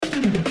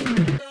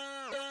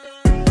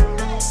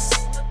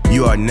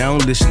You are now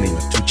listening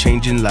to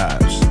Changing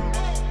Lives,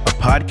 a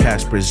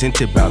podcast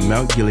presented by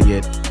Mount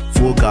Gilead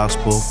Full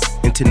Gospel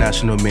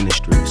International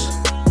Ministries,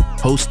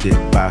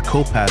 hosted by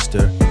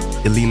co-pastor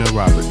Elena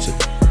Robertson.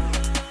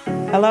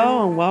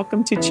 Hello and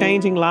welcome to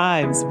Changing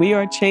Lives. We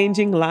are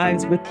changing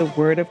lives with the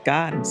Word of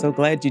God. I'm so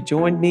glad you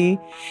joined me,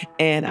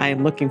 and I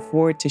am looking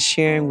forward to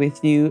sharing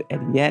with you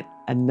at yet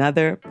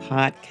another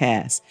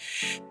podcast.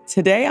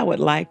 Today, I would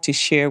like to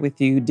share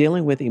with you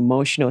dealing with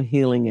emotional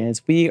healing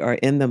as we are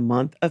in the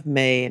month of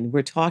May, and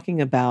we're talking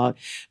about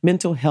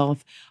mental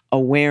health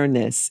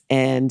awareness.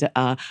 And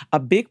a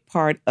big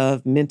part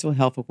of mental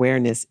health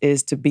awareness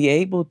is to be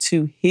able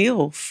to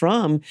heal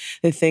from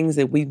the things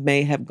that we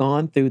may have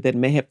gone through that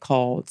may have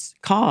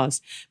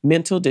caused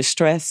mental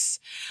distress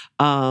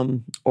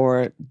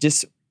or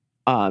just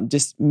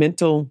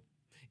mental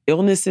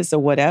illnesses or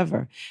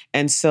whatever.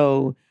 And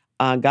so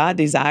God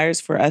desires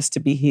for us to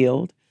be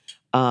healed.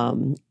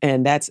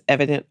 And that's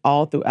evident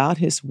all throughout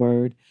his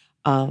word.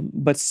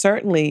 But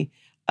certainly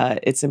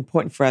it's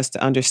important for us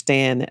to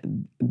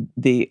understand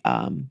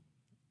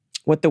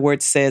what the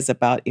word says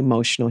about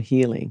emotional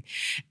healing.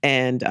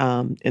 And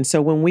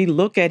so when we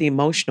look at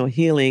emotional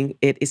healing,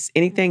 it is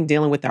anything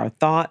dealing with our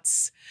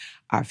thoughts,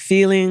 our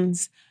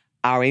feelings,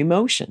 our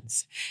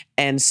emotions.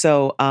 And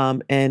so,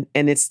 and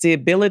it's the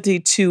ability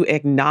to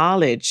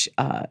acknowledge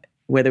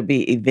whether it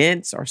be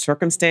events or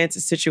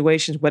circumstances,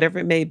 situations, whatever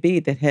it may be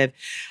that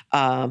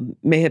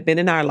may have been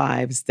in our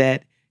lives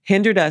that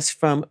hindered us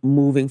from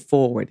moving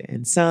forward.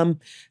 And some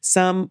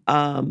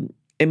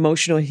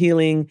emotional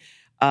healing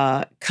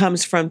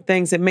comes from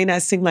things that may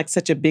not seem like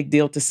such a big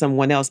deal to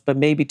someone else, but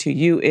maybe to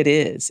you it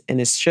is.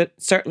 And it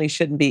certainly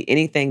shouldn't be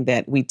anything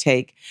that we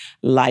take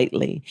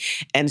lightly.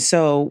 And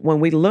so when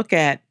we look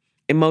at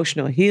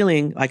emotional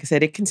healing, like I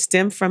said, it can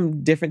stem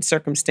from different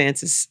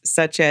circumstances,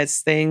 such as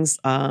things,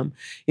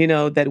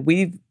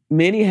 that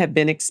many have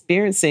been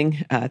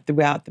experiencing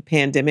throughout the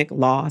pandemic: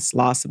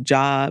 loss of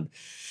job,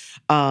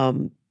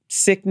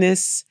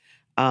 sickness.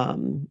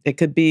 It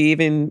could be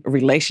even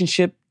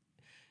relationship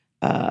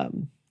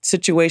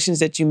situations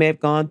that you may have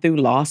gone through,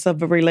 loss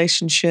of a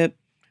relationship,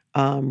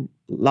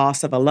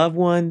 loss of a loved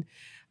one,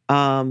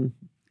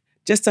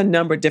 just a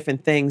number of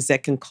different things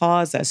that can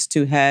cause us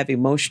to have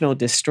emotional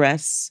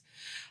distress,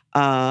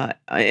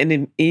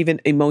 and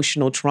even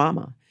emotional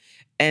trauma.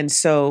 And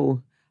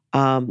so,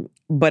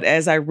 but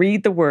as I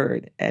read the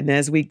word and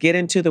as we get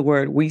into the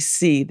word, we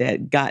see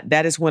that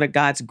that is one of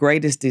God's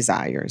greatest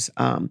desires,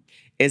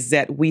 is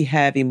that we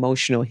have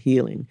emotional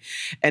healing.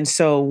 And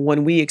so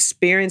when we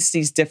experience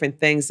these different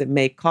things that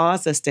may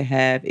cause us to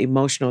have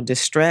emotional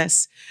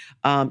distress,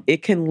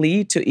 it can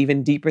lead to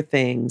even deeper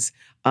things.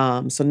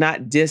 So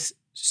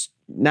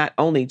not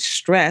only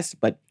stress,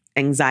 but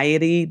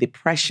anxiety,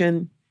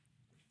 depression,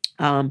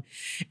 and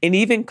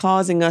even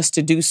causing us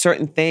to do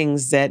certain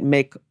things that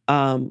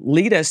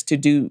lead us to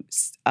do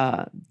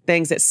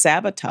things that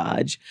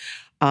sabotage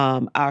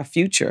our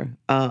future.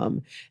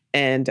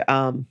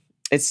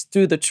 It's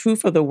through the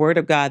truth of the Word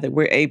of God that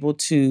we're able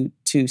to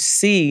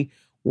see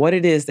what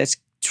it is that's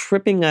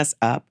tripping us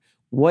up.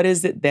 What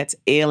is it that's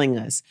ailing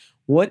us?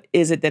 What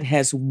is it that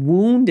has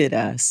wounded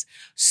us,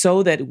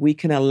 so that we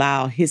can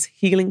allow his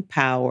healing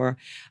power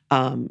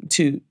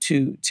to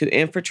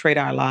infiltrate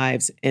our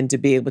lives and to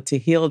be able to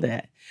heal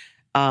that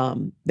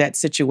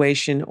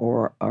situation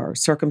or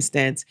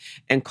circumstance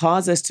and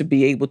cause us to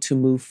be able to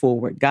move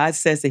forward. God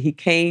says that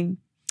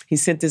he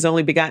sent his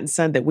only begotten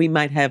Son that we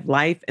might have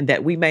life and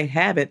that we may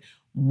have it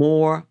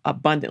more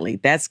abundantly.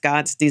 That's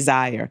God's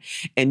desire.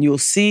 And you'll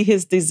see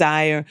his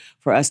desire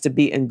for us to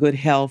be in good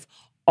health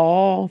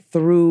all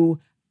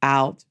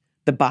throughout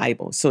the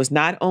Bible. So it's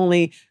not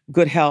only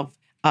good health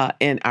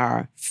in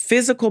our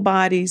physical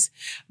bodies,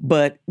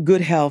 but good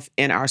health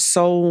in our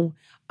soul.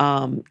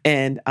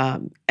 And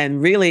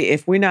really,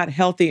 if we're not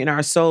healthy in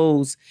our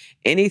souls,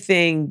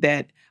 anything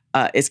that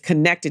is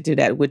connected to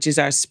that, which is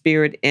our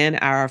spirit and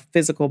our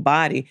physical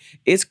body,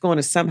 it's going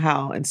to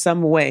somehow, in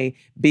some way,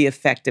 be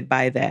affected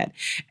by that.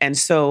 And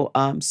so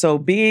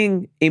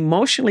being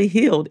emotionally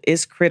healed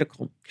is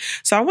critical.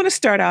 So I want to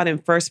start out in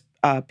 1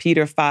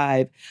 Peter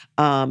 5,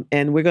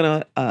 and we're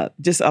going to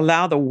just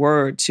allow the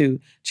Word to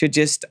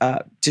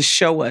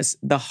show us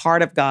the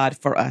heart of God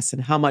for us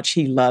and how much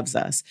He loves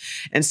us.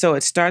 And so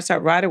it starts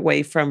out right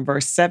away from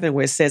verse 7,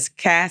 where it says,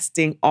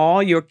 "Casting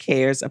all your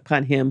cares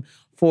upon Him,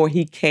 for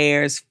He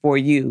cares for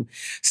you."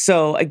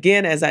 So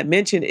again, as I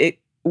mentioned,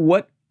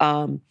 what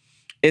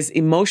is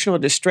emotional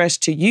distress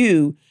to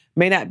you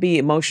may not be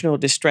emotional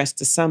distress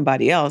to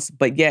somebody else,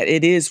 but yet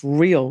it is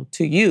real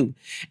to you.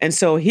 And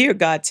so here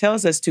God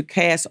tells us to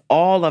cast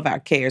all of our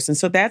cares. And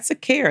so that's a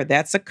care,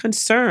 that's a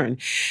concern.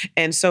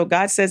 And so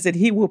God says that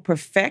he will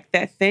perfect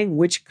that thing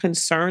which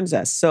concerns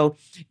us. So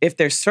if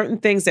there's certain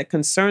things that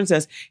concerns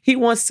us, he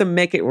wants to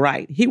make it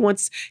right. He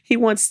wants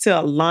to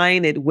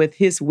align it with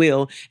his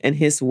will and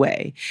his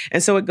way.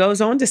 And so it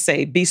goes on to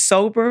say, "Be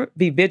sober,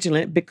 be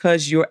vigilant,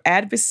 because your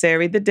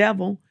adversary, the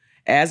devil,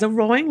 as a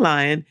roaring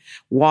lion,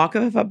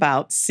 walketh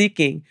about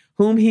seeking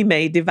whom he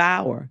may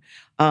devour."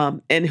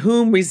 and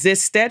whom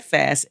resist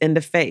steadfast in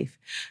the faith,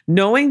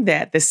 knowing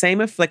that the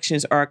same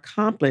afflictions are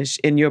accomplished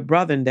in your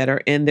brethren that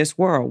are in this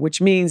world, which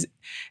means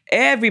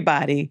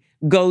everybody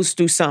goes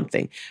through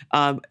something.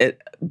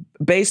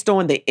 Based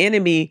on the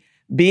enemy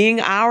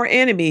being our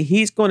enemy,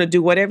 he's going to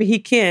do whatever he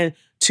can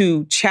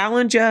to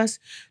challenge us,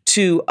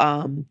 to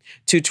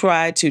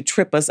try to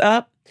trip us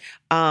up.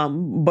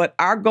 But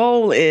our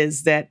goal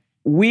is that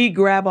we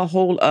grab a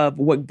hold of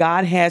what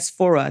God has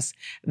for us,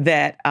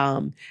 that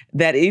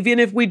even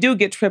if we do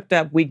get tripped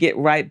up, we get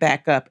right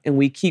back up and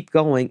we keep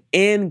going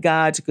in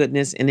God's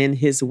goodness and in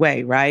his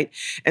way, right?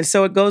 And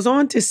so it goes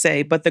on to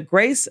say, but the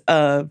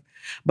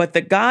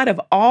God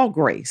of all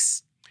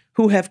grace,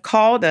 who have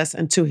called us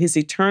unto his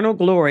eternal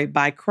glory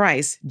by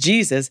Christ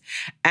Jesus,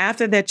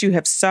 after that you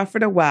have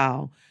suffered a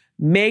while,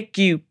 make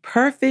you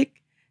perfect,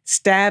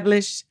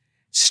 establish,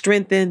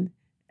 strengthen,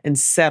 and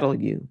settle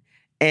you.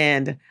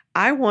 And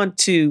I want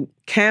to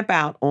camp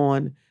out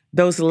on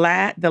those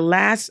the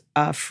last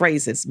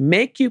phrases: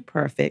 make you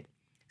perfect,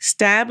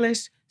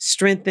 establish,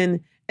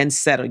 strengthen, and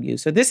settle you.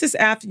 So this is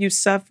after you've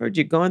suffered.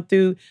 You're going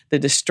through the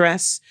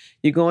distress.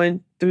 You're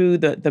going through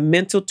the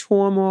mental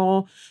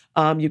turmoil.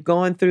 You're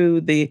going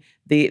through the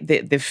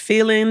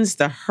feelings,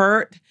 the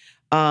hurt,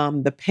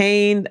 the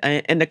pain,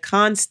 and the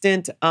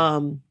constant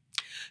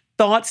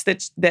thoughts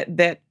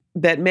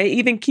that may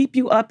even keep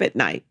you up at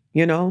night.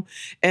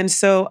 And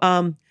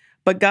so.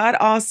 But God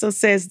also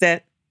says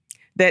that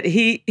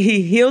he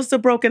heals the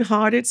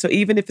brokenhearted. So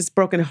even if it's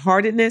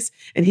brokenheartedness,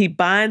 and he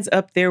binds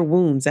up their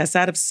wounds. That's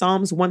out of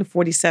Psalms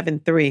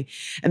 147:3.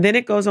 And then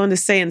it goes on to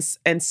say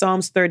in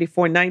Psalms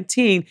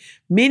 34:19,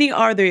 many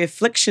are the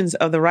afflictions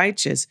of the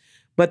righteous,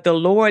 but the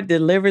Lord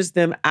delivers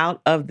them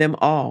out of them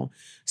all.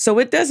 So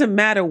it doesn't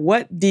matter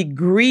what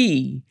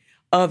degree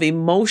of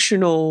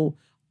emotional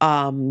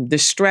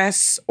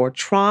distress or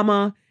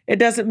trauma. It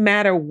doesn't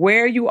matter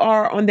where you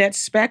are on that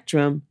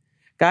spectrum.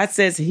 God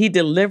says he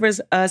delivers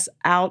us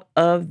out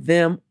of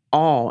them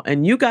all.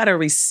 And you got to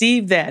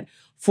receive that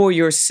for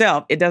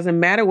yourself. It doesn't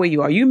matter where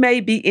you are. You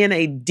may be in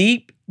a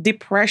deep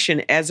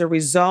depression as a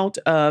result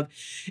of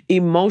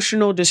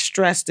emotional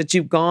distress that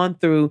you've gone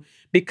through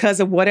because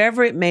of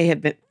whatever it may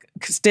have been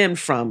stemmed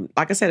from.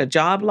 Like I said, a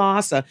job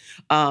loss, a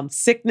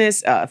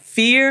sickness,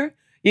 fear,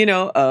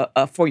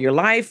 for your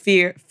life,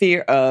 fear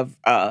of,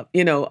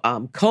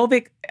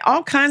 COVID,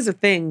 all kinds of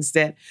things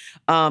that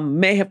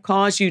may have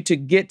caused you to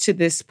get to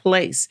this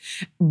place.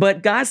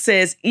 But God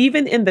says,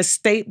 even in the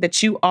state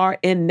that you are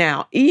in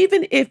now,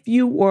 even if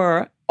you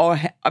were or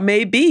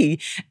may be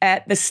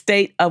at the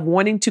state of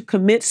wanting to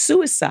commit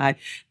suicide,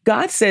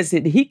 God says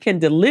that he can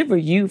deliver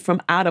you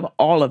from out of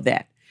all of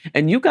that.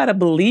 And you got to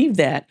believe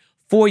that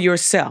for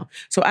yourself.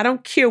 So I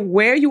don't care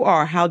where you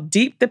are, how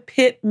deep the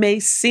pit may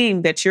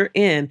seem that you're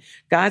in.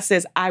 God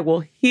says, I will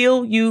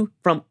heal you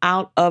from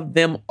out of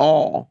them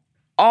all.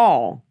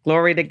 All.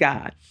 Glory to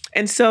God.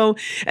 And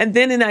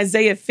then in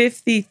Isaiah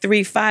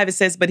 53:5, it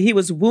says, but he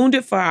was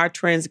wounded for our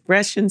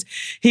transgressions.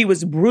 He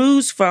was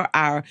bruised for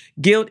our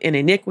guilt and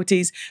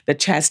iniquities. The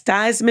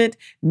chastisement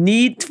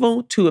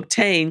needful to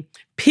obtain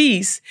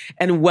peace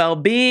and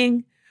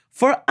well-being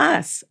for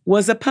us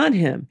was upon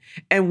him.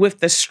 And with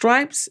the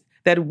stripes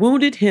that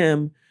wounded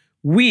him,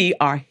 we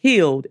are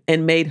healed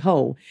and made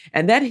whole.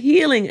 And that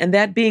healing and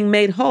that being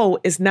made whole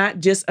is not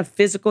just a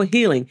physical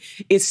healing.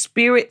 It's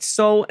spirit,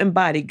 soul, and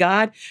body.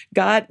 God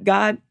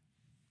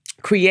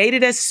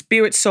created us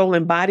spirit, soul,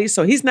 and body.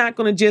 So he's not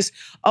going to just,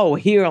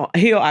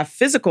 heal our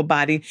physical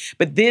body,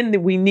 but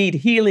then we need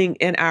healing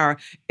in our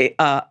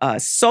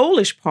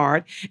soulish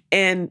part,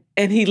 and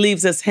he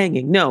leaves us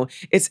hanging. No,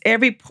 it's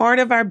every part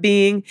of our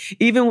being,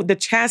 even the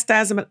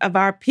chastisement of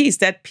our peace.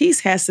 That peace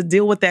has to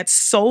deal with that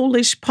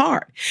soulish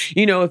part.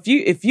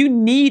 If you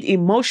need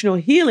emotional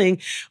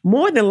healing,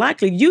 more than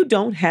likely you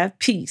don't have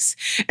peace.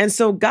 And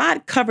so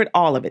God covered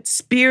all of it,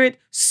 spirit,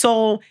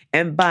 soul,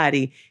 and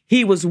body.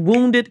 He was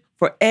wounded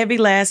for every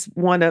last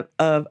one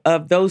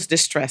of those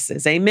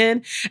distresses.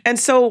 Amen. And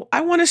so I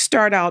want to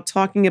start out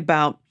talking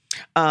about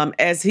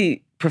as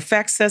he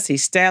perfects us, he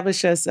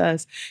establishes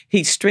us,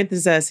 he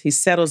strengthens us, he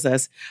settles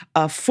us.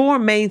 4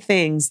 main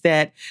things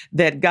that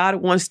God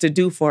wants to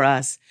do for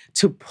us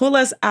to pull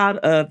us out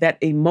of that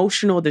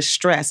emotional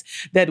distress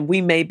that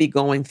we may be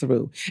going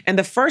through. And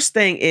the first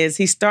thing is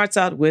he starts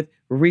out with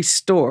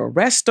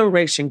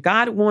restoration.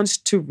 God wants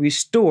to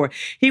restore.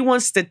 He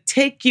wants to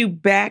take you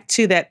back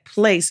to that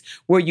place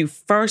where you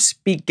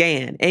first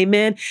began.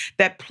 Amen.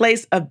 That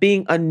place of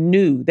being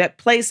anew, that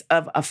place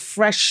of a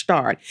fresh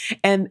start.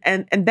 And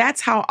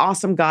that's how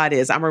awesome God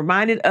is. I'm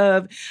reminded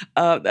of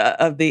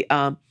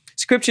the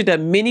scripture that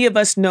many of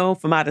us know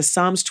from out of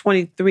Psalms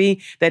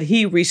 23, that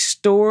he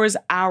restores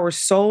our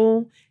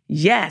soul.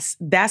 Yes,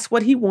 that's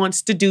what he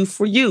wants to do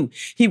for you.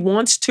 He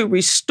wants to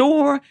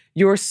restore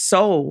your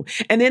soul.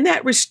 And in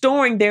that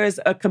restoring, there is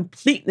a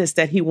completeness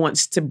that he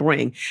wants to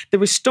bring. The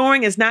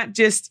restoring is not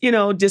just,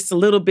 just a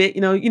little bit,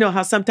 you know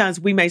how sometimes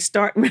we may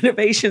start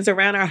renovations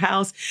around our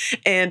house.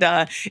 And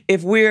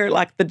if we're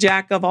like the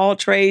jack of all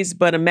trades,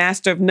 but a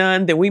master of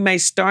none, then we may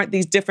start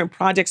these different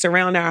projects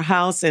around our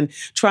house and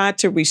try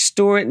to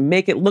restore it and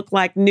make it look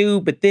like new.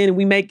 But then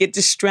we may get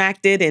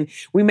distracted and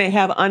we may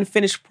have an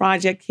unfinished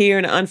project here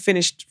and an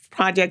unfinished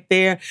project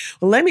there.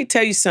 Well, let me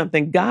tell you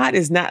something. God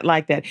is not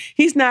like that.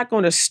 He's not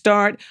going to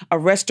start a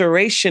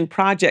restoration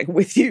project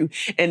with you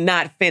and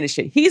not finish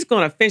it. He's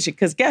going to finish it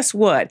because guess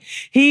what?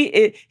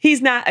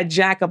 He's not a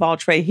jack of all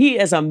trades. He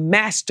is a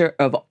master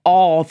of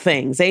all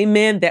things.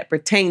 Amen. That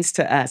pertains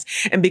to us.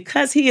 And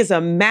because he is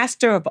a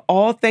master of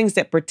all things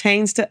that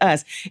pertains to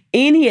us,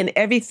 any and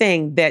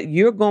everything that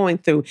you're going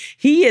through,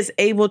 he is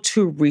able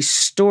to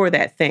restore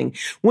that thing.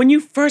 When you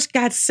first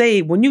got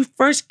saved, when you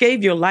first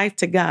gave your life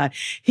to God,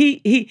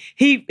 he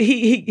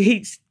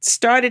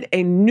started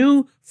a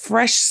new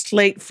fresh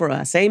slate for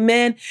us.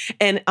 Amen.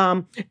 And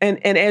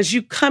as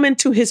you come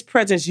into his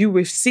presence, you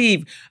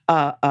receive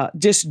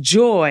just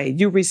joy.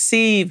 You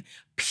receive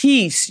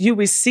peace, you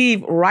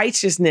receive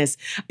righteousness,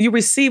 you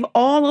receive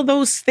all of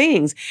those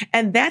things.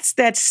 And that's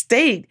that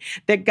state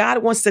that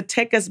God wants to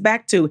take us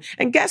back to.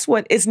 And guess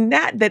what? It's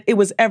not that it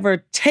was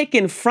ever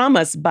taken from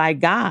us by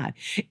God.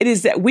 It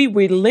is that we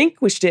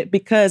relinquished it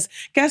because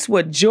guess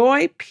what?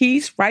 Joy,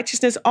 peace,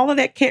 righteousness, all of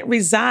that can't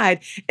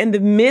reside in the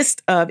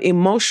midst of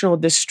emotional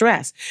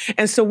distress.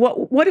 And so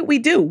what did we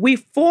do? We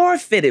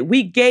forfeited.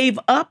 We gave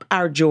up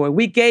our joy.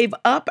 We gave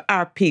up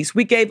our peace.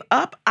 We gave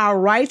up our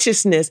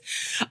righteousness,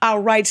 our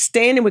right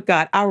standing with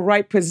God, our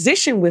right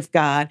position with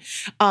God,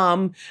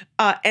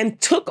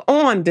 and took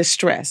on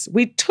distress.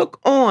 We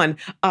took on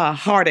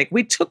heartache.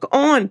 We took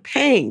on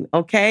pain,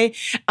 okay?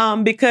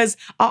 Because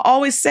I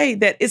always say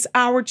that it's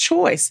our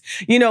choice,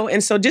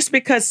 and so just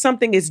because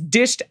something is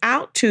dished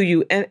out to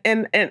you,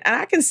 and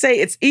I can say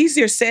it's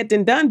easier said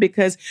than done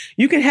because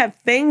you can have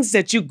things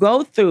that you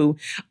go through,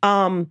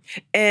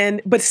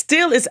 but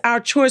still it's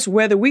our choice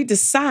whether we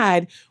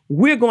decide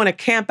we're going to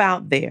camp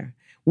out there.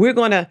 We're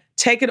going to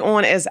take it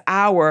on as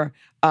our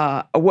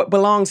what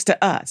belongs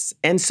to us.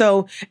 And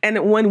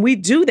when we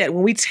do that,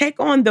 when we take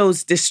on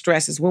those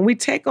distresses, when we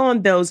take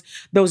on those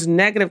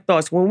negative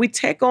thoughts, when we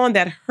take on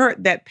that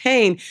hurt, that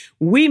pain,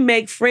 we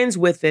make friends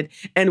with it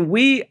and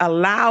we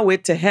allow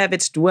it to have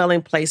its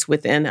dwelling place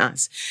within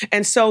us.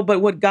 And so,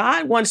 but what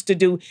God wants to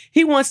do,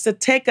 he wants to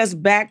take us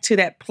back to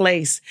that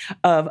place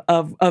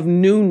of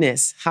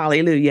newness.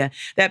 Hallelujah.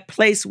 That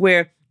place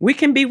where we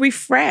can be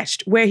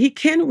refreshed, where he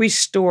can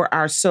restore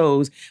our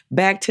souls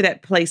back to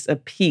that place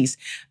of peace,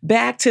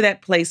 back to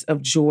that place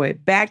of joy,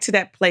 back to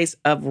that place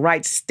of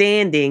right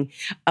standing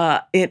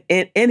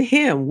in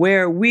him,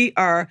 where we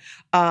are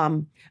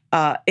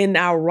in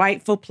our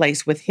rightful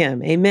place with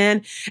him.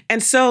 Amen.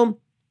 And so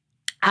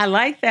I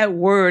like that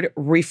word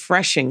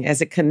refreshing as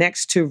it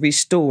connects to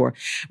restore.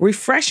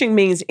 Refreshing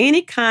means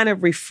any kind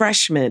of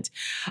refreshment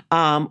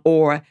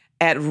or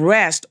at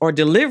rest or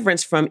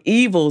deliverance from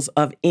evils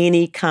of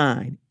any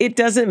kind. It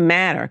doesn't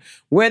matter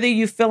whether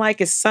you feel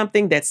like it's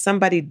something that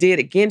somebody did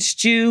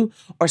against you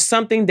or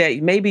something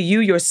that maybe you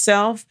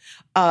yourself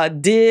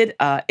did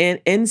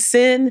in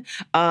sin,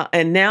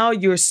 and now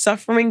you're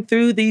suffering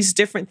through these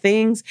different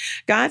things.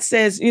 God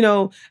says,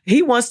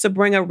 he wants to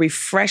bring a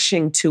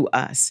refreshing to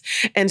us.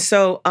 And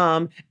so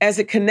as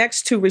it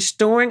connects to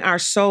restoring our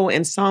soul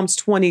in Psalms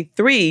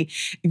 23,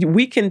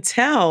 we can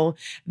tell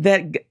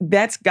that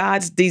that's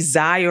God's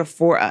desire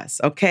for us,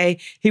 okay?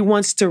 He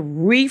wants to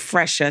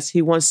refresh us.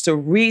 He wants to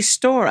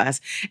restore us.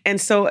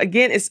 And so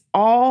again, it's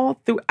all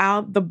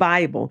throughout the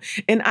Bible.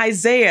 In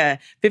Isaiah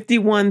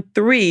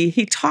 51:3,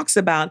 he talks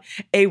about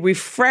a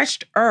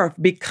refreshed earth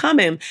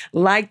becoming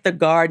like the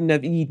Garden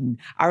of Eden.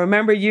 I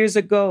remember years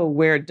ago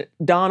where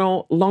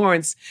Donald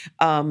Lawrence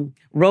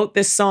wrote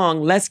this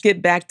song, "Let's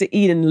Get Back to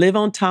Eden, Live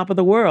on Top of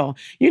the World."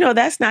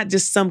 That's not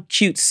just some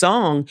cute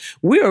song.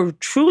 We are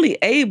truly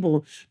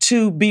able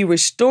to be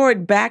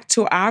restored back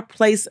to our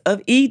place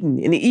of Eden.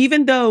 And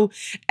even though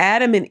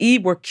Adam and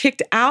Eve were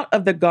kicked out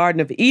of the Garden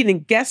of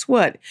Eden, guess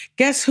what?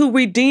 Guess who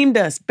redeemed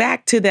us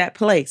back to that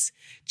place?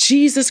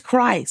 Jesus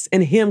Christ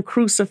and him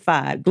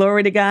crucified.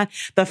 Glory to God.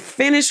 The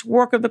finished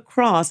work of the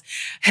cross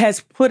has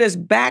put us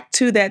back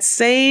to that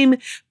same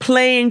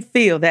playing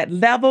field, that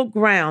level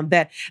ground,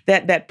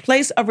 that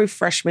place of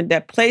refreshment,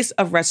 that place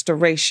of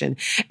restoration.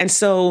 And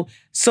so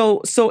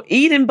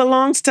Eden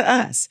belongs to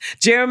us.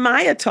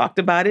 Jeremiah talked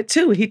about it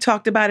too. He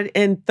talked about it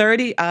in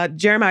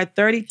Jeremiah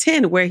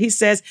 30:10, where he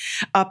says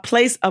a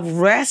place of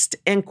rest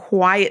and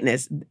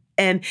quietness.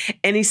 And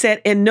he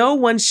said, and no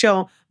one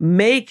shall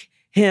make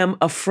him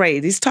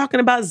afraid. He's talking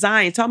about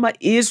Zion, he's talking about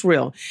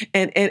Israel,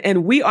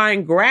 and we are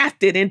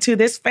engrafted into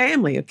this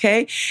family,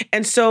 okay?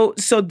 And so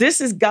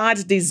this is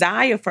God's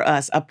desire for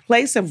us, a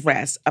place of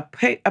rest, a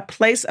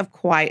place of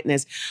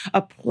quietness,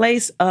 a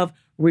place of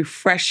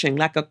refreshing,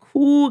 like a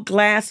cool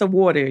glass of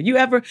water. You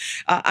ever,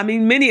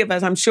 many of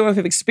us, I'm sure,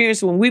 have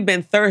experienced when we've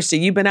been thirsty.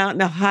 You've been out in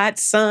the hot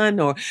sun,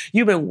 or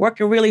you've been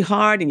working really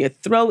hard, and your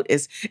throat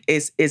is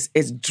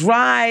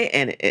dry,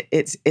 and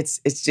it's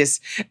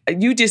just,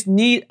 you just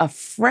need a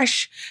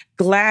fresh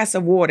glass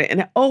of water.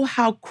 And oh,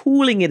 how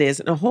cooling it is,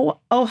 and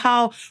oh,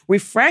 how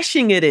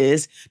refreshing it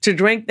is to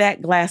drink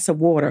that glass of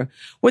water.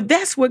 Well,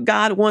 that's what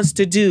God wants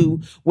to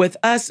do with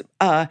us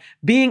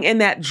being in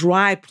that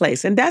dry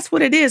place. And that's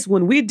what it is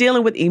when we're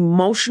dealing with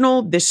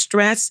emotional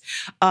distress,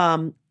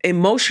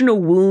 emotional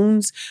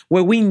wounds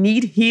where we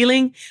need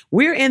healing.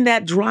 We're in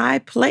that dry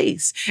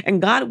place,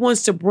 and God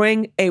wants to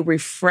bring a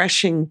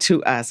refreshing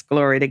to us.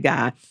 Glory to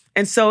God.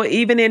 And so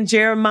even in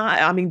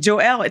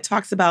Joel, it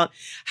talks about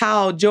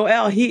how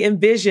Joel, he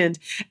envisioned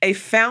a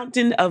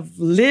fountain of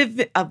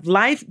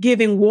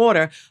life-giving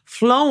water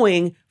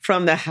flowing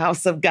from the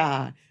house of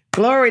God.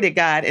 Glory to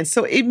God. And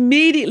so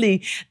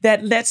immediately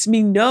that lets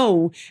me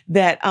know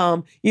that,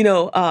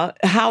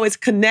 how it's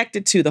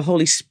connected to the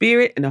Holy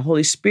Spirit, and the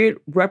Holy Spirit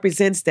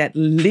represents that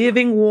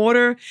living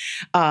water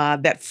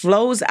that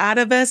flows out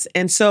of us.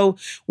 And so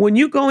when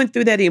you're going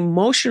through that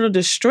emotional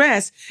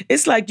distress,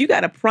 it's like you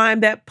got to prime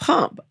that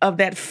pump of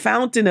that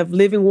fountain of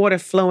living water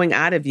flowing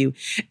out of you.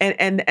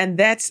 And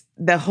that's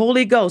the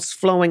Holy Ghost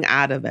flowing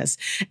out of us.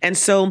 And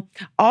so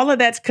all of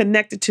that's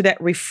connected to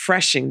that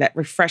refreshment,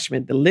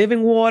 the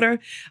living water,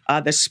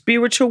 the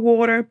spiritual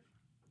water.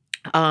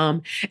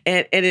 And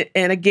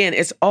again,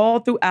 it's all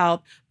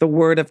throughout the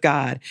Word of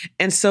God.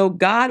 And so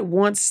God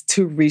wants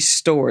to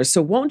restore.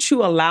 So won't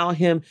you allow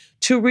Him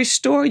to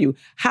restore you?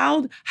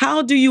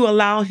 How do you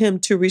allow Him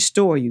to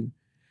restore you?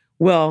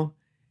 Well,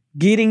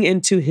 getting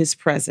into His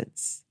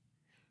presence.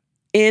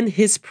 In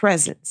His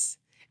presence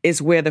is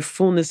where the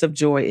fullness of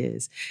joy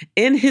is.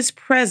 In His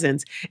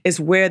presence is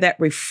where that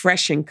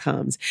refreshing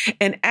comes.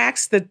 In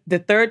Acts, the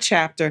 3rd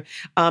chapter,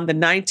 the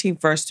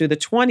 19th verse through the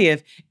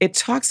 20th, it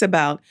talks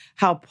about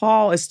how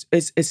Paul is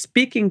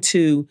speaking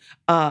to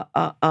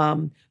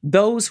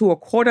those who are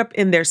caught up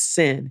in their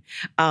sin.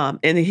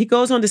 And he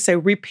goes on to say,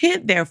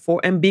 repent therefore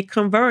and be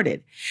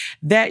converted,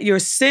 that your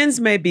sins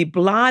may be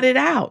blotted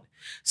out,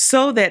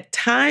 so that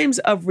times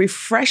of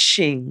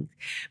refreshing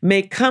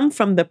may come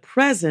from the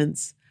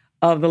presence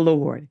of the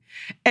Lord.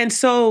 And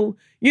so,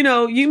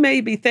 you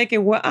may be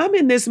thinking, well, I'm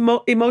in this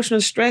emotional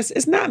stress.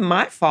 It's not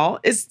my fault.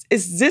 It's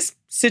this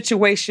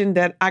situation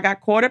that I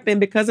got caught up in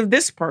because of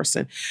this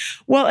person.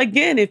 Well,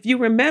 again, if you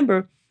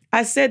remember,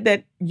 I said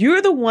that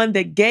you're the one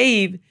that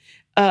gave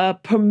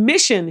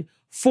permission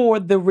for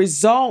the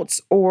results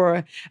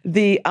or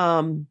the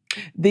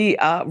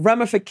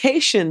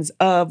ramifications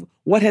of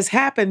what has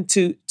happened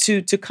to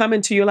come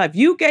into your life.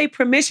 You gave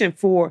permission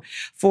for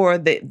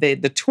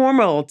the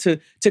turmoil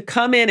to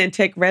come in and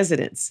take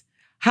residence.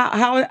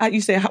 How you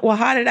say, well,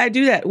 how did I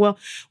do that?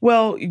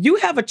 Well, you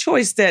have a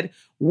choice that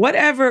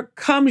whatever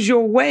comes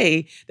your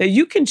way, that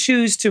you can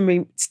choose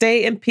to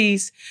stay in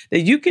peace,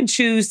 that you can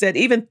choose that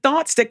even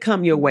thoughts that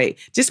come your way,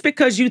 just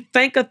because you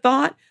think a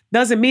thought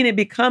doesn't mean it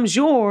becomes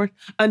yours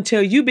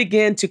until you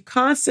begin to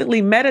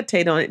constantly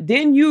meditate on it.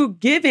 Then you're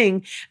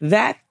giving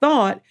that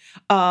thought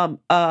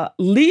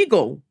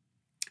legal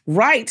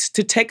rights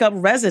to take up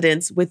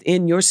residence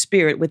within your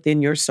spirit,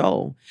 within your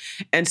soul.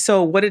 And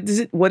so what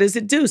does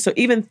it do? So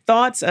even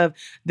thoughts of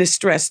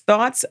distress,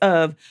 thoughts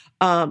of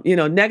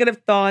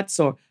negative thoughts,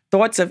 or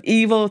thoughts of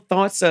evil,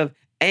 thoughts of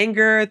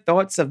anger,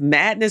 thoughts of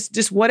madness,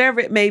 just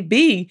whatever it may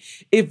be,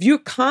 if you're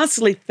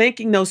constantly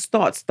thinking those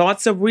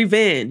thoughts of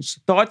revenge,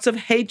 thoughts of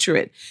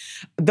hatred,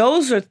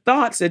 those are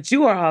thoughts that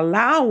you are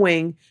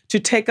allowing to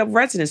take up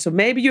residence. So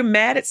maybe you're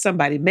mad at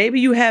somebody. Maybe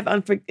you have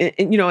and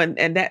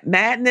that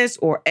madness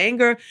or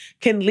anger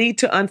can lead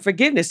to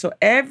unforgiveness. So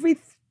every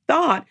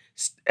thought,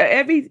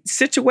 every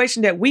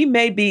situation that we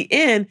may be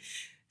in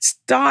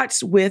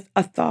starts with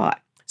a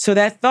thought. So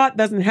that thought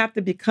doesn't have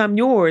to become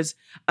yours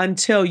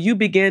until you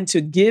begin to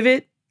give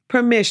it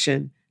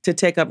permission to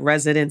take up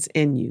residence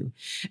in you.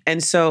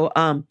 And so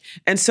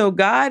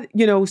God,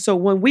 so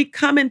when we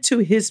come into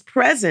His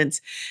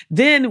presence,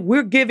 then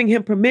we're giving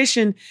Him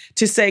permission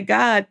to say,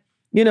 God,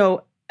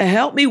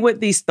 help me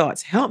with these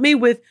thoughts. Help me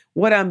with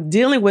what I'm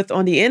dealing with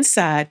on the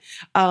inside.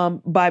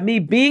 By me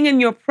being in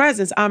your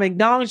presence, I'm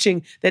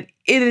acknowledging that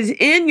it is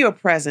in your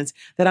presence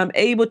that I'm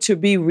able to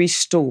be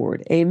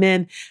restored.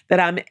 Amen. That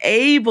I'm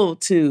able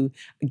to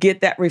get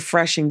that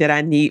refreshing that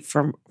I need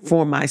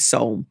for my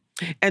soul.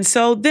 And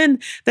so then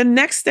the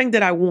next thing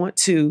that I want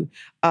to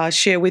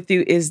share with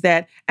you is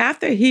that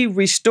after He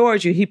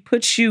restores you, He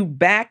puts you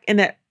back in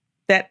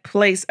that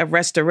place of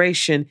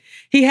restoration.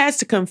 He has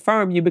to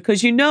confirm you,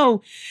 because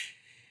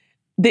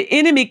the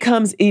enemy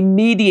comes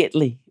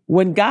immediately.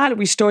 When God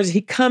restores, He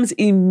comes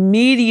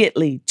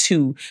immediately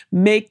to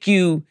make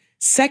you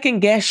second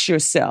guess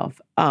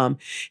yourself.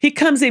 He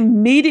comes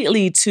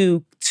immediately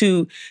to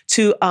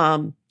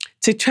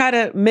try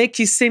to make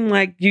you seem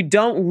like you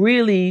don't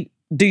really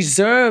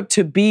deserve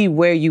to be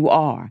where you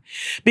are,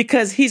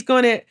 because He's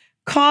going to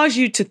cause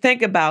you to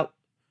think about,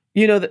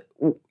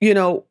 well,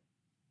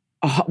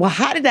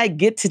 how did I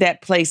get to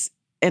that place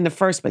in the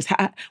first place?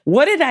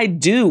 What did I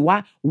do?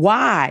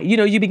 Why?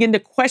 You begin to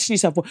question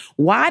yourself. Well,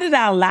 why did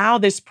I allow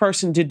this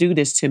person to do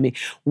this to me?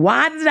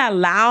 Why did I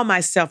allow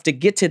myself to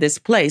get to this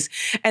place?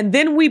 And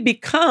then we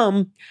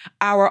become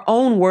our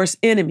own worst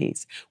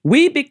enemies.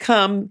 We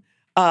become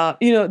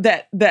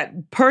that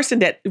person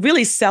that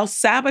really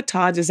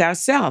self-sabotages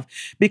ourselves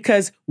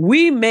because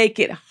we make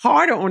it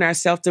harder on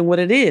ourselves than what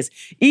it is.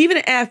 Even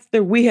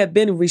after we have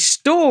been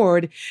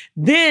restored,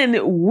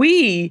 then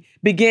we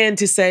begin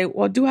to say,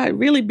 well, do I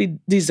really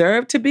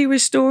deserve to be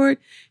restored?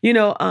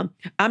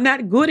 I'm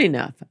not good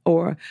enough,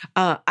 or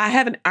I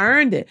haven't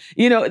earned it.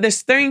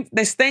 There's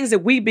things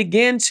that we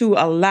begin to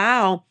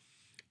allow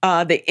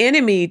the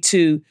enemy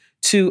to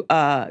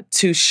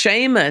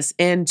shame us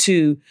and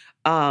to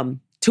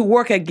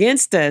work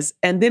against us,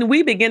 and then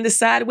we begin to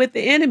side with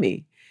the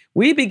enemy.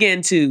 We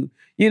begin to,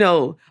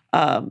 to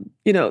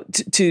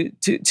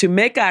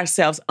make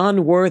ourselves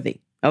unworthy.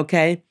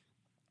 Okay,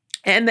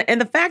 and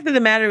the fact of the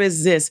matter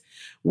is this: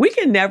 we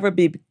can never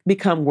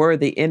become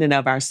worthy in and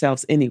of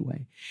ourselves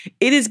anyway.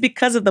 It is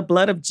because of the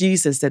blood of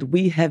Jesus that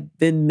we have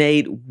been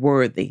made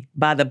worthy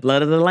by the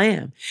blood of the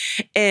Lamb.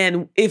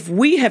 And if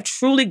we have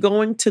truly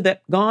gone to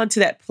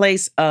that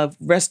place of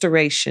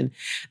restoration,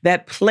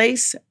 that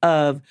place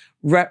of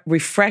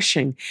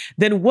refreshing,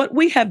 then what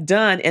we have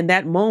done in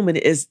that moment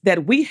is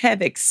that we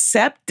have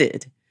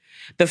accepted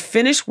the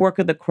finished work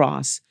of the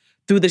cross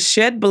through the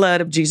shed blood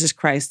of Jesus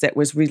Christ that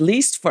was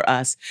released for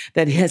us,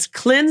 that has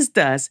cleansed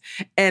us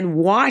and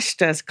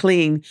washed us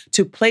clean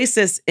to place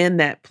us in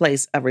that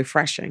place of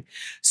refreshing.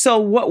 So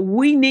what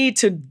we need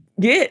to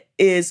get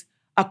is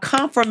a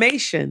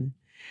confirmation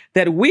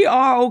that we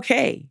are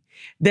okay,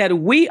 that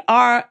we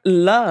are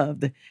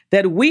loved,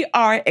 that we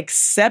are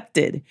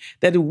accepted,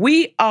 that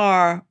we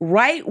are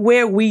right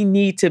where we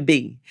need to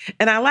be.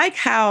 And I like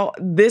how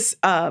this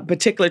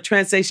particular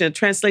translation, a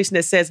translation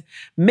that says,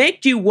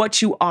 make you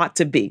what you ought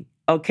to be.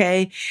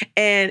 Okay.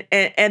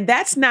 And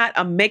that's not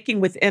a making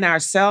within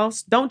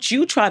ourselves. Don't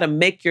you try to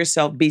make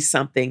yourself be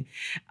something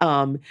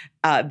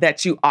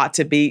that you ought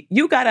to be.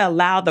 You got to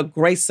allow the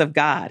grace of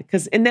God.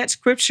 Because in that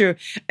scripture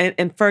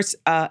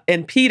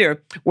in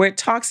Peter, where it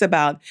talks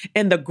about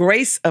in the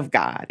grace of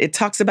God, it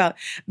talks about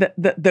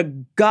the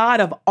God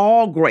of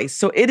all grace.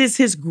 So it is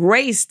his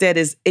grace that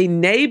is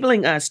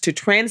enabling us to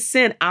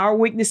transcend our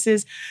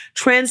weaknesses,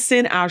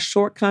 transcend our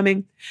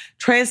shortcoming,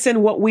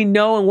 transcend what we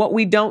know and what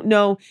we don't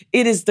know.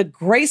 It is the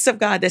grace of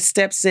God that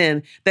steps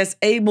in, that's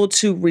able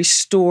to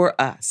restore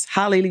us.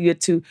 Hallelujah,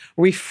 to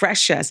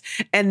refresh us.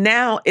 And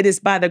now it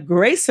is by the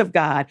grace of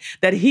God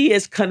that he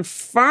is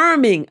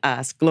confirming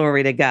us.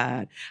 Glory to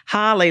God.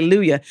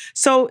 Hallelujah.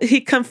 So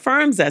he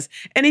confirms us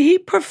and he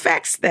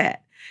perfects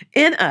that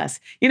in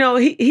us.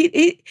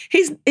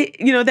 He's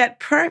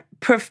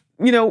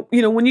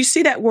when you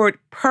see that word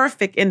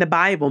perfect in the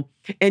Bible,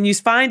 and you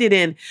find it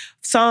in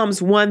Psalms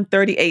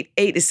 138:8,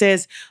 it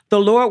says, the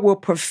Lord will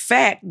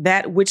perfect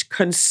that which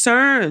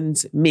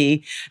concerns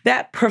me.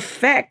 That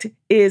perfect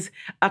is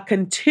a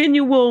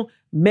continual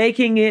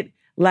making it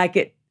like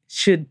it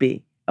should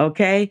be.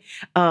 Okay.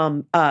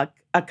 A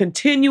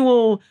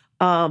continual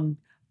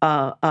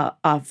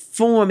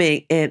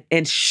forming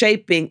and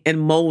shaping and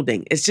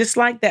molding. It's just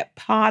like that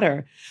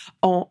potter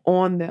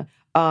on the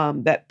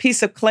that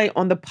piece of clay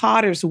on the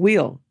potter's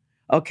wheel.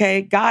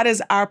 Okay, God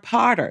is our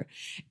potter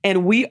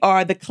and we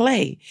are the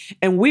clay,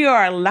 and we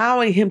are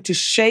allowing him to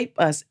shape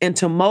us and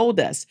to mold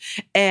us.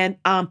 And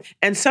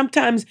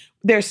sometimes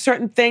there's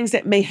certain things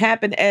that may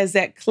happen as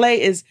that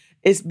clay is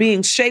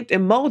being shaped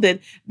and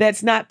molded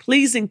that's not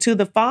pleasing to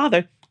the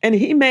Father. And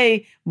he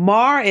may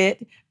mar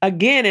it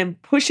again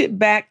and push it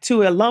back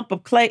to a lump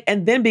of clay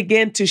and then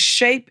begin to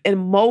shape and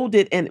mold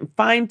it and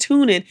fine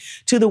tune it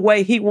to the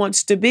way he want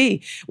us to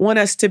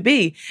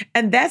be.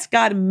 And that's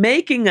God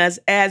making us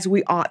as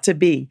we ought to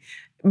be.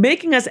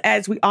 Making us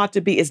as we ought to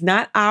be is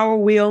not our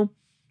will,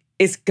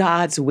 it's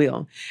God's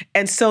will.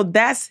 And so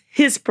that's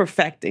his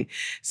perfecting.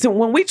 So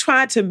when we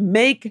try to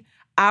make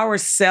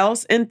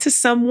ourselves into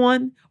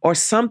someone or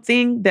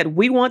something that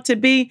we want to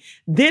be,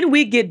 then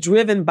we get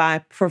driven by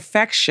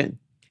perfection.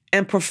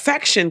 And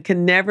perfection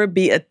can never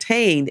be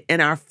attained in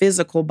our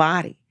physical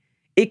body.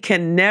 It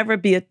can never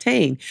be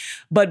attained.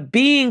 But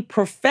being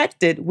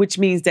perfected, which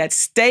means that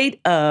state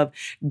of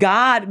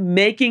God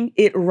making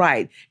it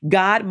right,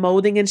 God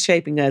molding and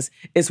shaping us,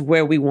 is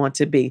where we want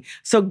to be.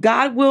 So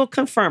God will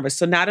confirm us.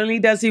 So not only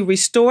does he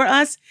restore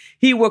us,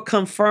 he will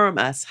confirm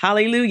us.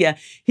 Hallelujah.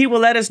 He will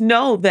let us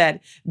know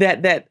that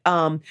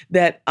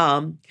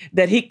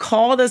he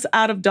called us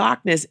out of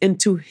darkness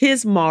into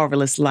his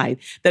marvelous light,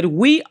 that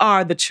we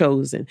are the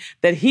chosen,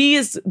 that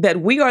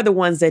we are the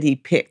ones that he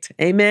picked.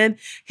 Amen.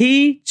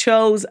 He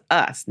chose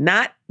us,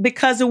 not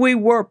because we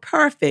were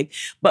perfect,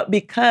 but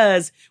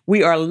because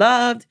we are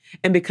loved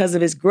and because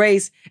of his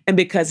grace and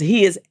because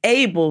he is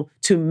able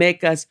to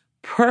make us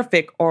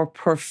perfect or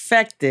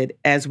perfected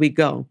as we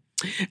go.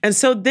 And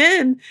so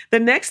then the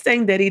next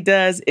thing that he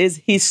does is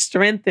he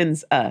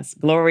strengthens us.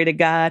 Glory to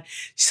God.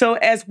 So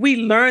as we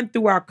learn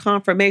through our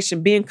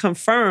confirmation, being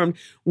confirmed,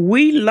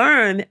 we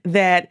learn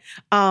that,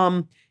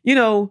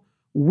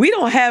 we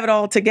don't have it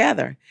all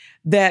together,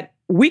 that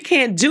we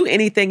can't do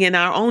anything in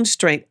our own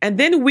strength. And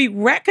then we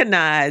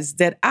recognize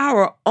that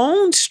our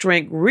own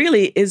strength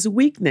really is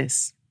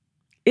weakness.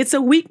 It's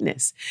a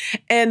weakness.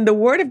 And the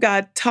Word of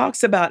God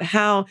talks about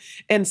how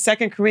in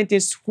 2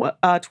 Corinthians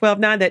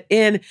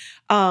 12:9,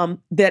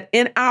 that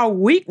in our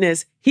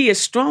weakness, He is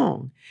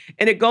strong.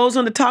 And it goes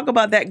on to talk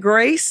about that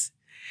grace,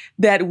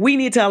 that we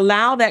need to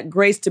allow that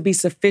grace to be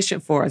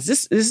sufficient for us.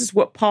 This is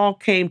what Paul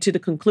came to the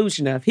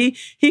conclusion of. He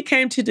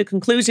came to the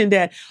conclusion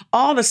that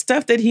all the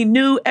stuff that he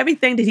knew,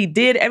 everything that he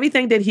did,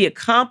 everything that he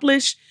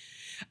accomplished,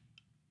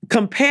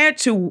 compared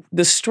to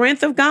the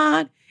strength of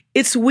God,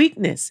 it's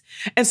weakness.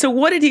 And so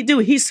what did he do?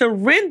 He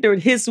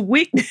surrendered his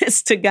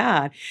weakness to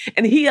God,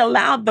 and he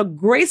allowed the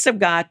grace of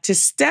God to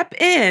step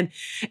in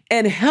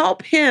and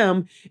help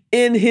him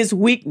in his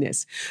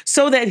weakness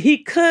so that he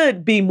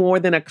could be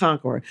more than a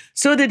conqueror,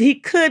 so that he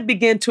could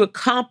begin to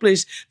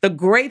accomplish the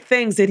great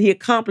things that he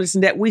accomplished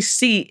and that we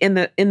see in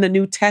the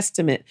New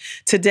Testament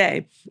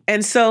today.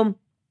 And so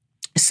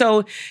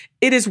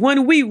it is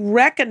when we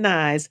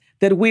recognize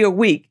that we are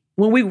weak,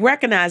 when we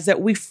recognize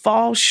that we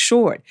fall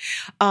short,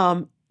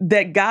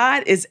 that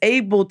God is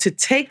able to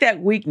take that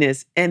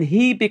weakness and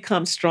He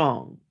becomes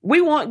strong.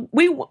 We want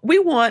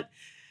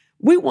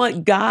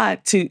God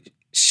to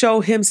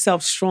show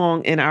Himself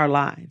strong in our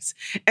lives.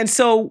 And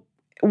so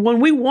when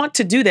we want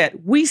to do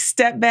that, we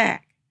step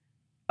back.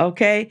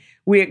 Okay?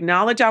 We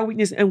acknowledge our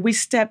weakness and we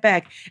step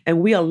back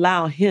and we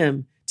allow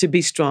Him to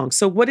be strong.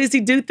 So what does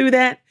He do through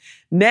that?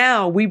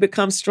 Now we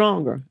become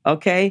stronger,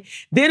 okay?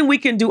 Then we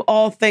can do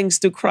all things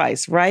through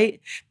Christ, right?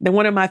 Then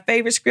one of my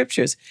favorite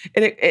scriptures,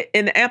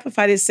 in the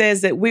Amplified, it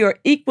says that we are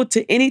equal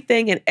to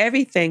anything and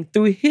everything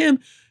through Him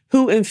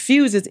who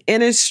infuses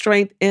inner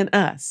strength in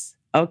us,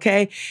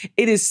 okay?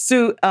 It is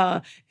through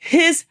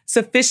His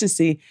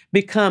sufficiency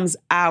becomes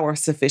our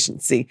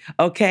sufficiency,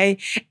 okay?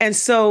 And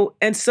so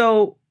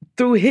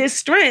through His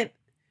strength,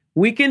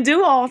 we can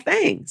do all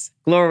things.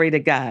 Glory to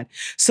God.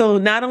 So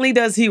not only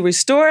does He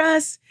restore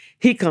us,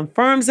 He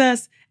confirms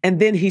us, and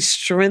then He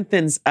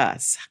strengthens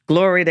us.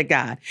 Glory to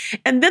God.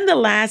 And then the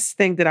last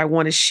thing that I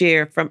want to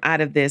share from out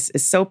of this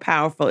is so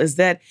powerful is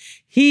that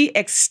He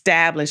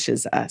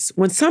establishes us.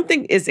 When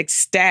something is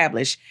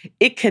established,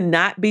 it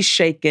cannot be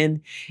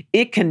shaken.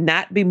 It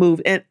cannot be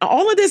moved. And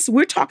all of this,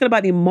 we're talking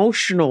about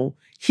emotional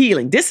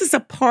healing. This is a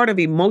part of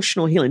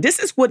emotional healing. This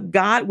is what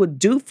God would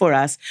do for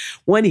us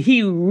when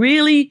He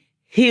really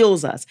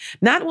heals us.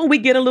 Not when we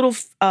get a little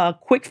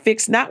quick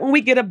fix, not when we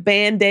get a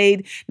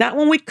Band-Aid, not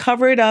when we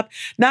cover it up,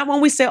 not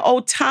when we say, oh,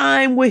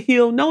 time will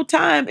heal. No,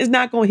 time is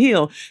not going to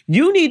heal.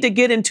 You need to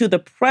get into the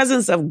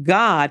presence of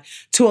God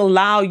to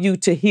allow you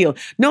to heal.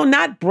 No,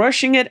 not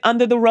brushing it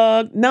under the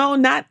rug. No,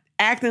 not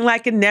acting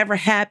like it never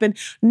happened.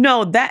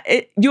 No,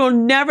 you'll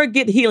never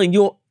get healing.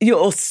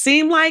 You'll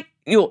seem like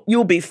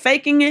you'll be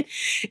faking it.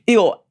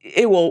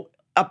 It will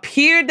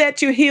appear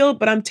that you're healed,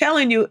 but I'm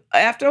telling you,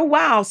 after a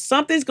while,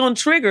 something's going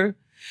to trigger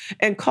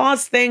and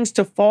cause things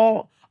to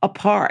fall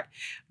apart.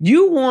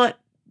 You want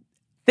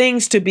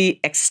things to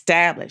be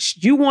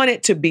established. You want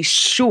it to be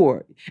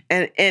sure.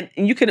 And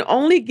you can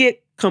only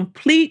get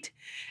complete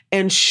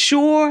and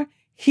sure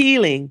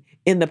healing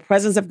in the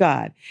presence of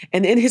God.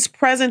 And in His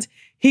presence,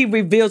 He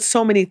reveals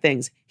so many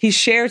things. He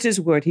shares His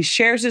word. He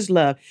shares His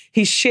love.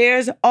 He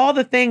shares all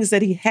the things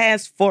that He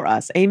has for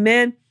us.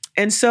 Amen.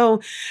 And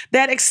so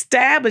that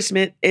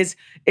establishment is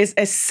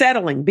a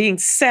settling, being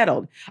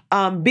settled,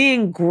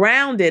 being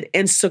grounded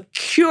and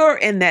secure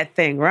in that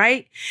thing,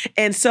 right?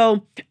 And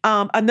so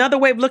another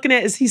way of looking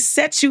at it is He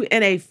sets you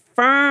in a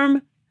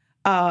firm,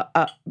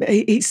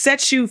 He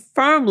sets you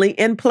firmly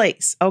in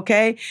place,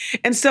 okay?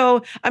 And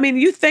so, I mean,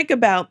 you think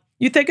about,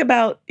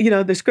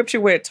 the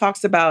scripture where it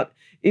talks about,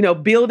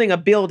 building a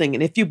building.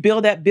 And if you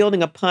build that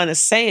building upon a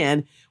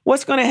sand,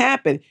 what's going to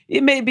happen?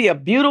 It may be a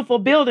beautiful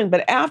building,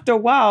 but after a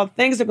while,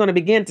 things are going to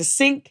begin to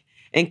sink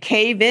and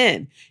cave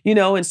in,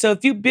 And so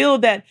if you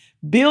build that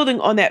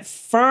building on that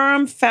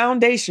firm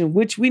foundation,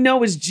 which we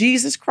know is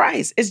Jesus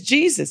Christ, it's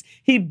Jesus.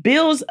 He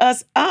builds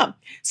us up.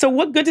 So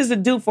what good does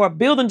it do for a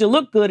building to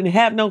look good and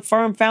have no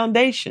firm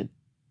foundation?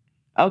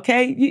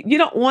 Okay? You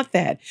don't want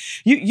that.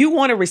 You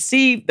want to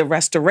receive the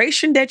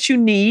restoration that you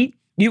need.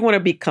 You want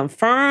to be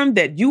confirmed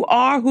that you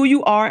are who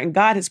you are and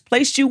God has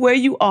placed you where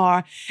you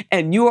are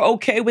and you are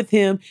okay with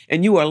Him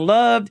and you are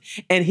loved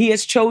and He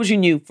has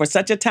chosen you for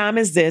such a time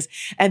as this.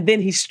 And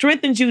then He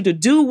strengthens you to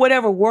do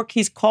whatever work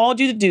He's called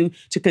you to do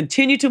to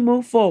continue to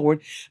move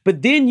forward.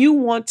 But then you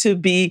want to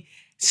be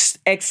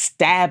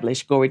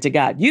established, glory to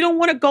God. You don't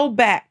want to go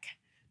back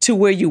to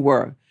where you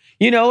were.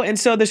 And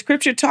so the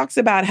scripture talks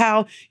about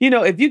how,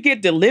 if you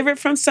get delivered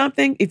from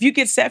something, if you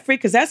get set free,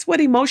 because that's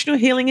what emotional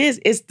healing is,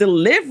 it's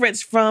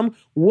deliverance from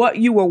what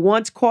you were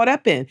once caught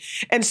up in.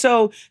 And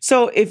so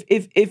if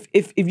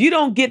you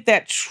don't get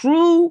that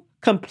true,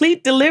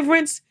 complete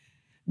deliverance,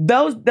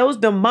 those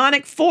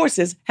demonic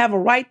forces have a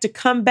right to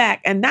come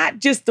back, and not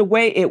just the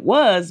way it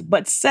was,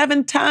 but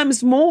 7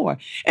 times more.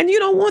 And you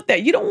don't want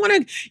that. You don't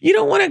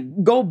want to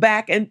go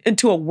back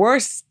into a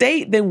worse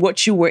state than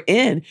what you were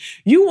in.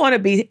 You want to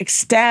be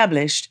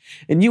established,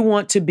 and you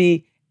want to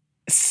be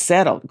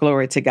settled.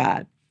 Glory to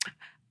God.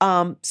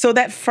 So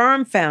that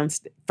firm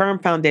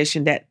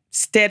foundation, that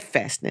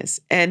steadfastness.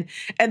 And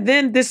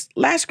then this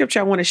last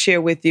scripture I want to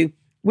share with you,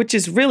 which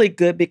is really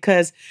good,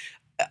 because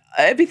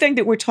everything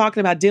that we're talking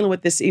about, dealing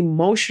with this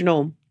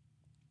emotional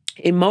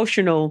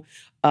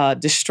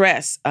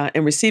distress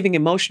and receiving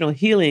emotional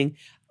healing,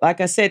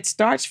 like I said,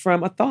 starts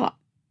from a thought.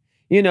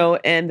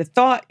 And the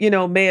thought,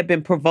 may have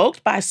been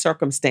provoked by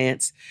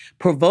circumstance,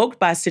 provoked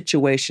by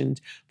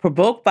situations,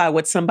 provoked by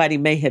what somebody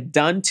may have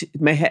done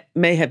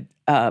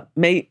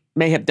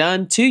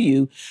done to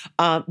you,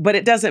 but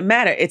it doesn't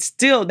matter. It's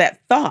still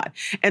that thought.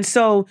 And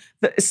so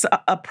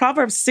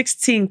Proverbs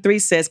 16:3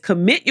 says,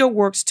 "Commit your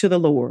works to the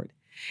Lord,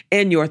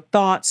 and your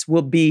thoughts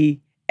will be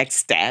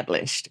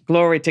established."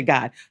 Glory to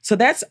God. So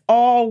that's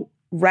all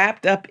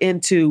wrapped up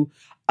into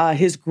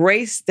His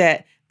grace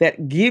that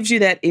gives you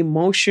that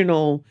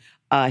emotional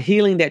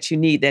healing that you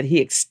need, that He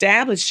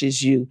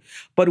establishes you.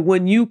 But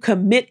when you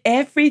commit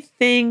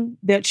everything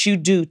that you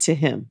do to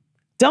Him,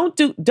 don't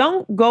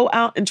go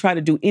out and try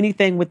to do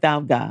anything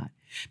without God,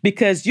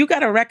 because you got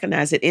to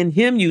recognize that in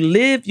Him you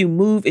live, you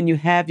move, and you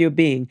have your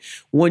being.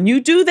 When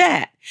you do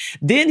that,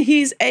 then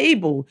He's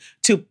able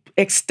to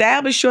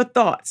establish your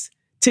thoughts,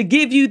 to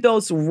give you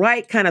those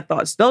right kind of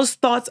thoughts. Those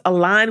thoughts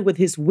align with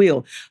His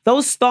will.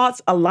 Those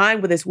thoughts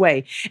align with His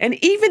way. And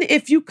even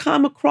if you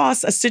come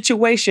across a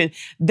situation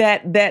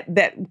that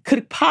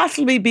could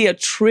possibly be a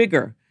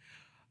trigger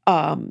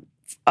to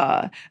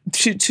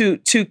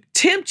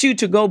tempt you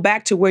to go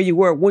back to where you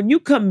were, when you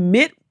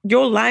commit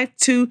your life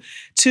to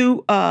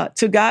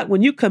God,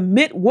 when you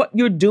commit what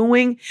you're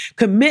doing,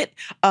 commit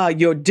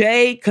your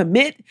day,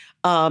 commit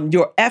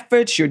your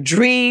efforts, your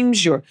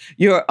dreams, your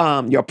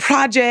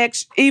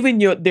projects, even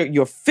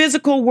your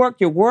physical work,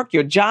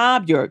 your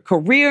job, your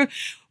career,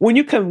 when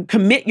you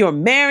commit your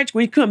marriage,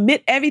 when you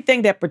commit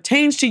everything that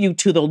pertains to you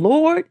to the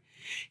Lord,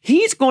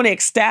 He's going to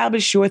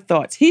establish your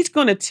thoughts. He's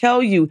going to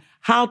tell you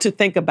how to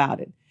think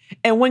about it.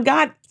 And when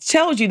God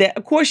tells you that,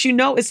 of course,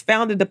 it's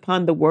founded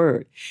upon the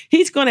Word.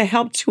 He's going to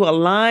help to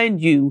align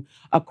you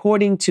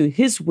according to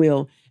His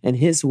will and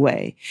His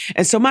way.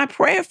 And so my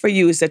prayer for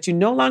you is that you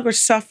no longer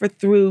suffer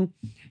through,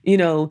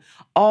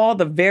 all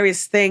the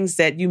various things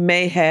that you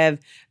may have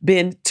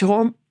been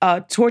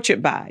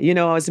tortured by.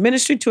 I was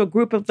ministering to a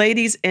group of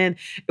ladies, and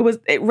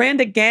it ran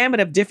the gamut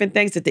of different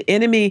things that the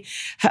enemy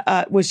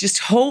was just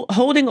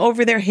holding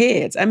over their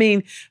heads. I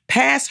mean,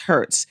 past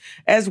hurts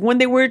as when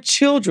they were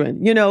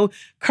children,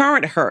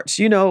 current hurts,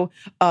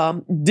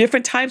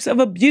 different types of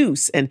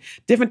abuse and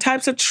different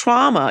types of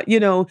trauma,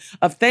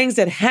 of things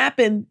that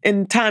happened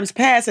in times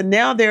past, and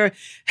now they're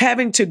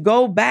having to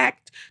go back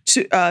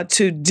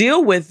to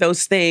deal with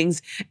those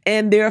things,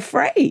 and they're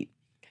afraid.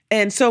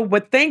 And so,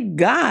 but thank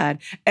God,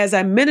 as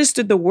I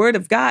ministered the Word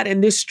of God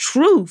and this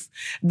truth,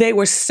 they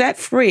were set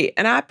free.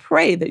 And I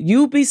pray that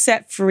you be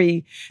set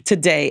free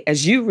today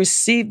as you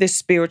receive this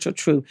spiritual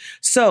truth.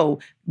 So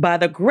by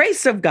the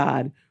grace of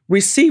God,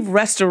 receive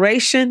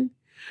restoration,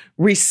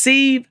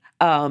 receive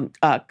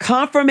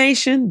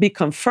confirmation, be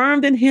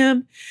confirmed in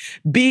Him,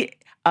 be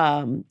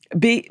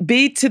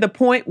to the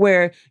point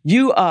where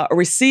you are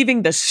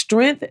receiving the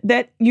strength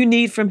that you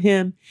need from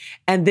Him,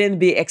 and then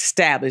be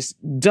established.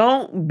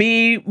 Don't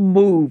be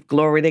moved.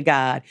 Glory to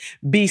God.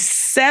 Be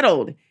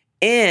settled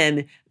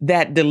in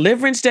that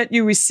deliverance that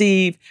you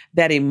receive,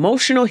 that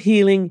emotional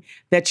healing,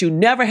 that you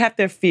never have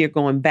to fear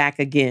going back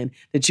again,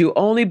 that you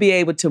only be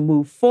able to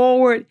move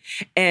forward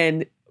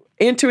and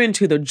enter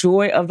into the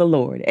joy of the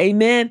Lord.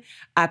 Amen.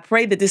 I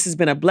pray that this has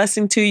been a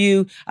blessing to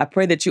you. I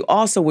pray that you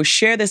also will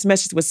share this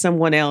message with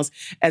someone else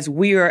as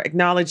we are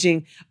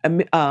acknowledging a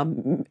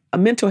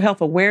Mental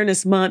Health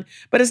Awareness Month.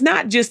 But it's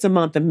not just the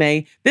month of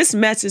May. This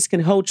message can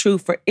hold true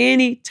for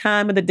any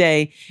time of the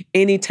day,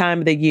 any time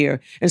of the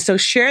year. And so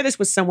share this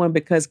with someone,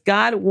 because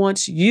God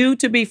wants you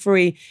to be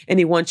free, and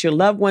He wants your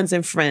loved ones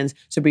and friends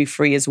to be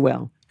free as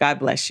well. God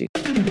bless you.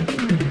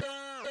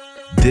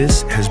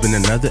 This has been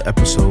another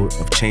episode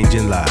of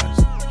Changing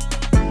Lives.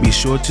 Be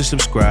sure to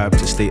subscribe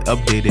to stay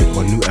updated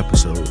on new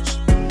episodes.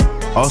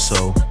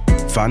 Also,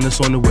 find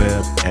us on the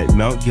web at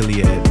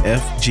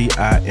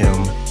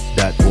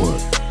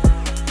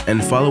mountgileadfgim.org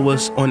and follow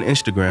us on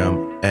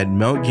Instagram at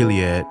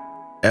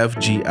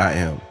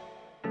mountgileadfgim.